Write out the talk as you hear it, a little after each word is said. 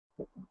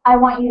I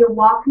want you to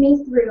walk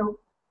me through,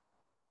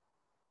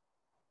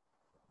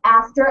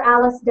 after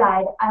Alice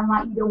died, I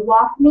want you to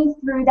walk me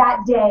through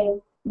that day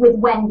with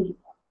Wendy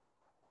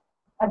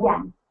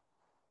again.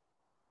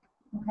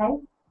 Okay?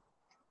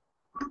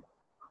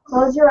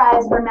 Close your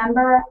eyes.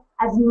 Remember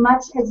as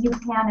much as you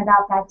can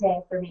about that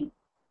day for me.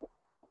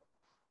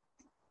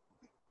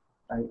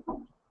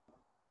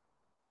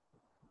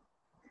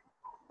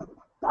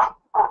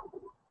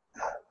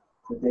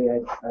 The day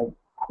I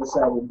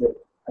decided that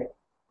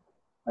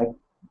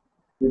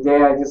the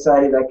day I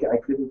decided I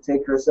couldn't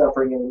take her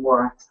suffering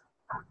anymore,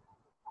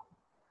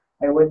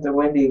 I went to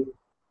Wendy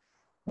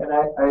and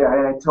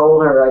I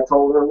told her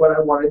what I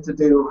wanted to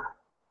do.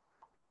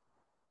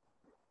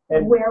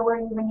 And where were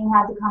you when you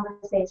had the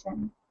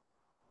conversation?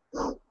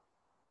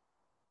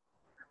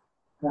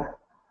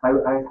 I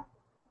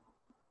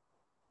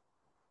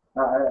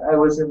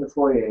was in the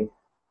foyer.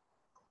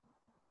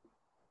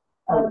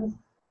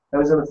 I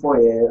was in the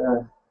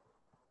foyer.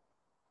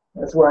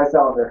 That's where I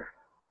found her.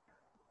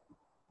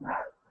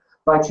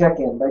 By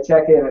check-in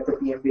at the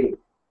B&B.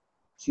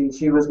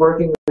 She was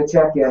working the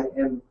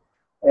check-in,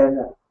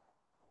 and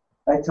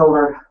I told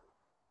her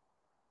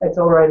I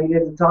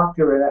needed to talk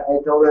to her, and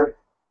I told her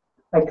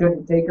I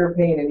couldn't take her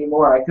pain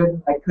anymore. I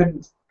couldn't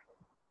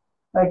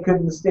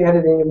stand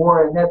it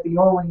anymore, and that the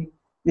only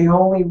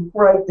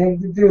right thing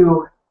to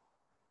do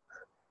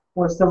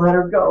was to let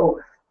her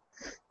go.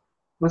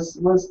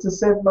 Was to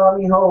send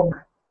Mommy home,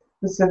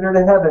 to send her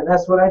to heaven.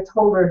 That's what I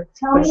told her.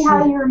 Tell me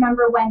how you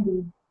remember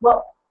Wendy.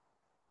 What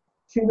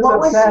was she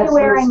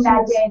wearing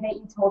that day that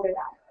you told her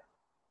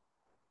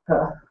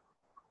that?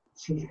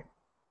 She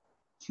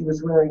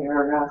was wearing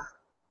her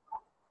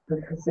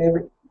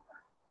favorite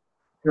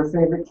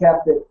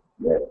cap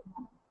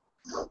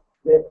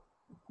that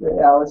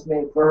Alice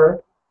made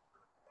for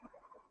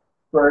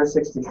her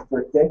 60th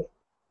birthday.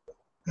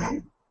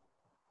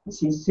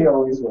 She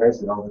always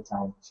wears it all the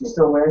time. She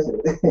still wears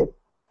it.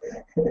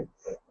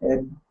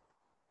 and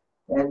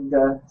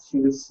she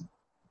was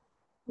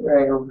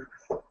wearing a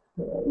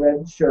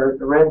red shirt,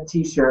 a red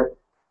T-shirt,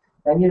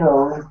 and you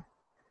know,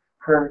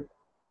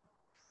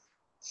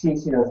 she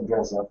doesn't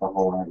dress up a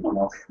whole lot, you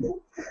know.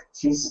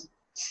 She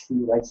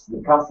likes to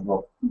be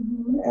comfortable,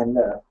 and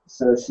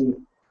so she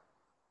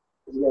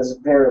has a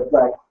pair of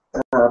black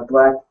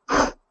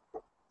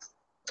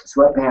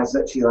sweatpants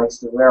that she likes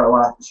to wear a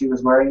lot. She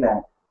was wearing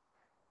that.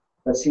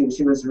 But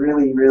she was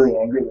really, really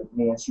angry with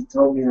me, and she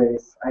told me that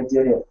if I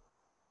did it,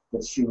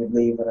 that she would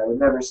leave and I would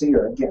never see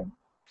her again.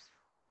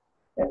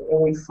 And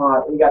we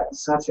fought. We got in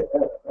such a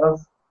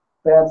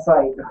bad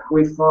fight.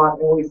 We fought,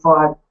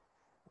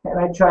 and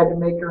I tried to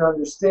make her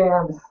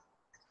understand.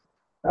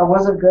 I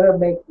wasn't going to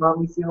make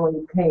Mommy feel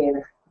any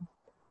pain.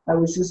 I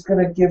was just going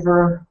to give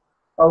her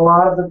a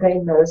lot of the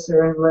pain medicine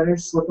and let her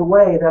slip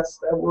away. That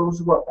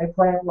was what my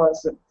plan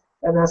was,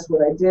 and that's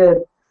what I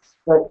did.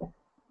 But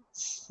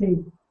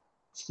she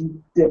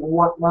didn't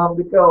want Mom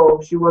to go.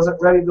 She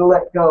wasn't ready to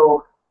let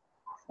go.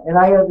 And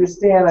I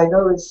understand. I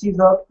know that she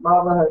loved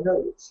Mama. I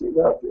know that she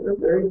loved her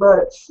very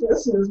much,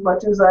 just as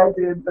much as I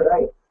did. But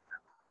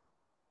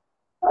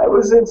I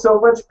was in so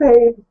much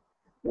pain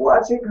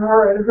watching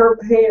her and her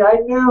pain.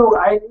 I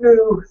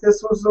knew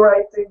this was the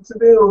right thing to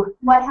do.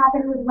 What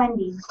happened with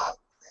Wendy?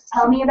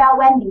 Tell me about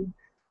Wendy.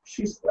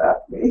 She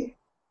slapped me.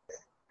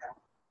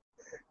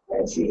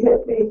 And she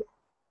hit me.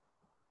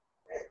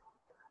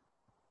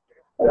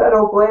 And I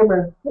don't blame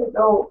her. I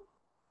don't.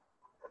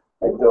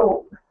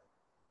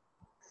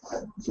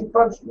 She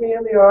punched me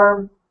in the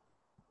arm.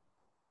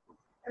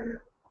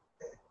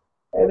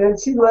 And then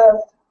she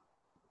left.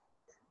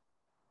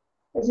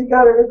 And she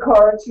got in her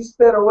car and she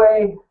sped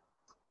away.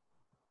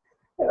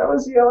 And I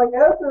was yelling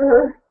after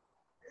her,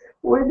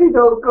 "Wendy,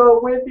 don't go,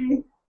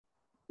 Wendy.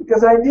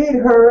 Because I need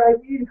her. I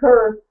need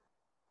her."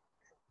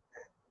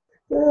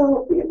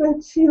 Oh, and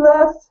then she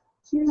left.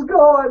 She's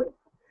gone.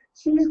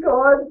 She's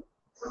gone.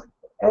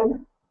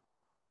 And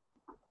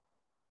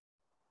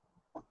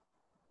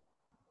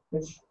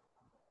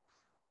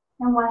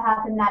what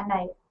happened that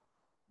night,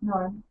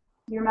 Norm?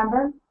 Do you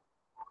remember?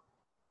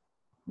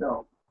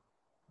 No.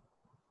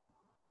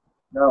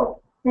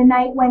 The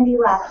night Wendy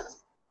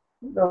left.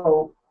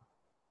 No.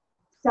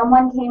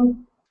 Someone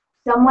came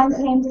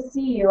to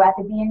see you at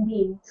the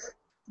B&B.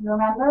 Do you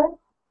remember?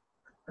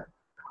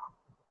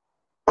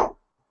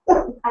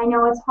 I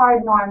know it's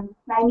hard, Norm,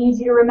 but I need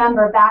you to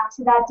remember back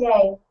to that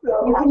day.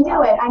 No. You can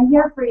do it. I'm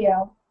here for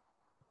you.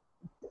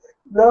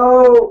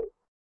 No.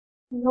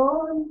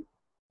 Norm,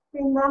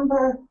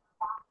 remember.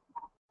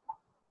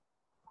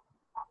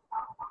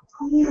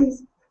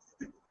 Please.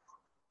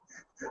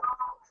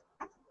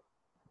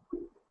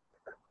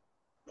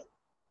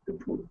 The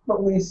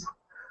police.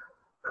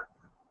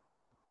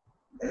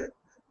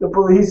 The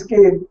police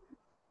came.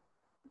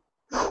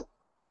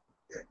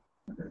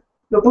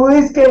 The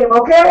police came,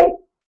 okay?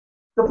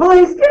 The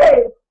police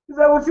came! Is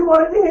that what you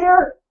wanted to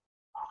hear?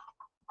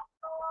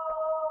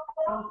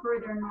 Go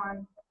further,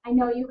 Norm. I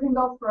know you can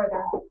go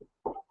further.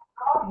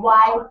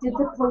 Why did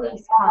the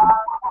police come?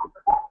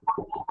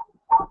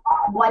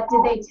 What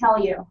did they tell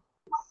you?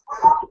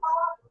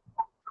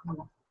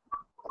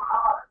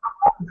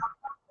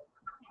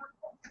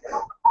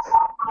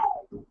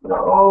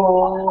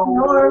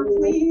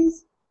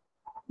 please.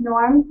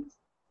 Norm,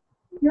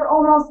 you're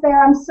almost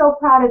there. I'm so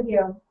proud of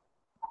you.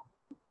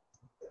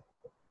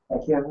 I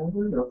can't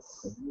remember.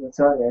 It's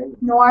all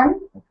right.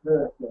 Norm, I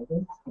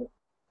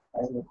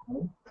don't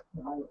know.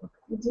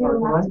 you do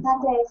not that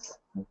day.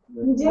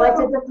 You do. What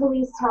did the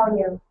police tell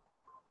you?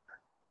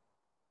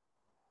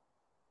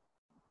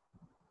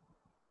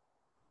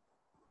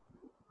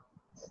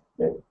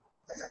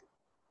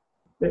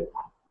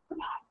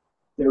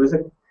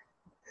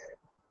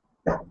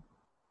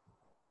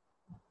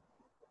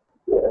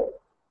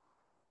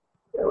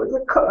 There was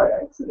a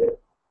car accident.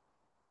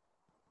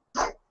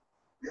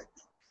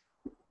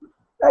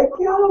 I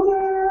killed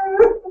her.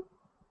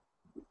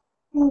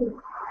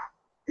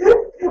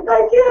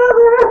 I killed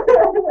her.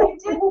 You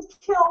didn't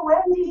kill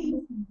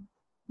Wendy.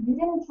 You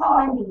didn't kill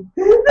Wendy.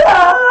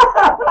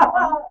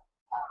 No.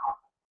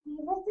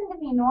 Listen to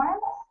me, Norm.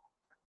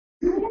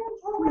 You didn't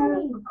kill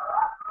Wendy.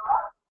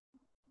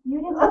 You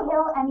didn't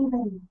kill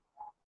anybody.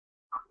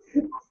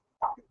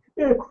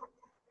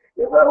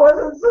 If I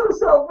wasn't so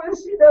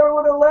selfish, she never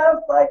would have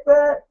left like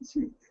that.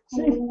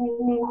 Hey.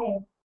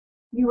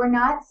 You were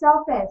not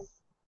selfish.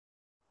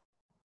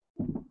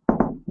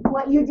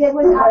 What you did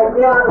was out of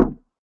love.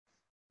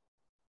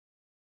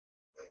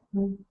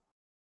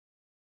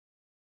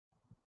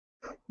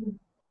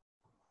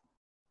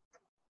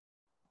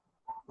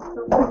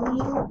 So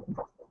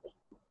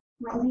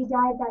Wendy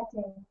died that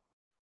day.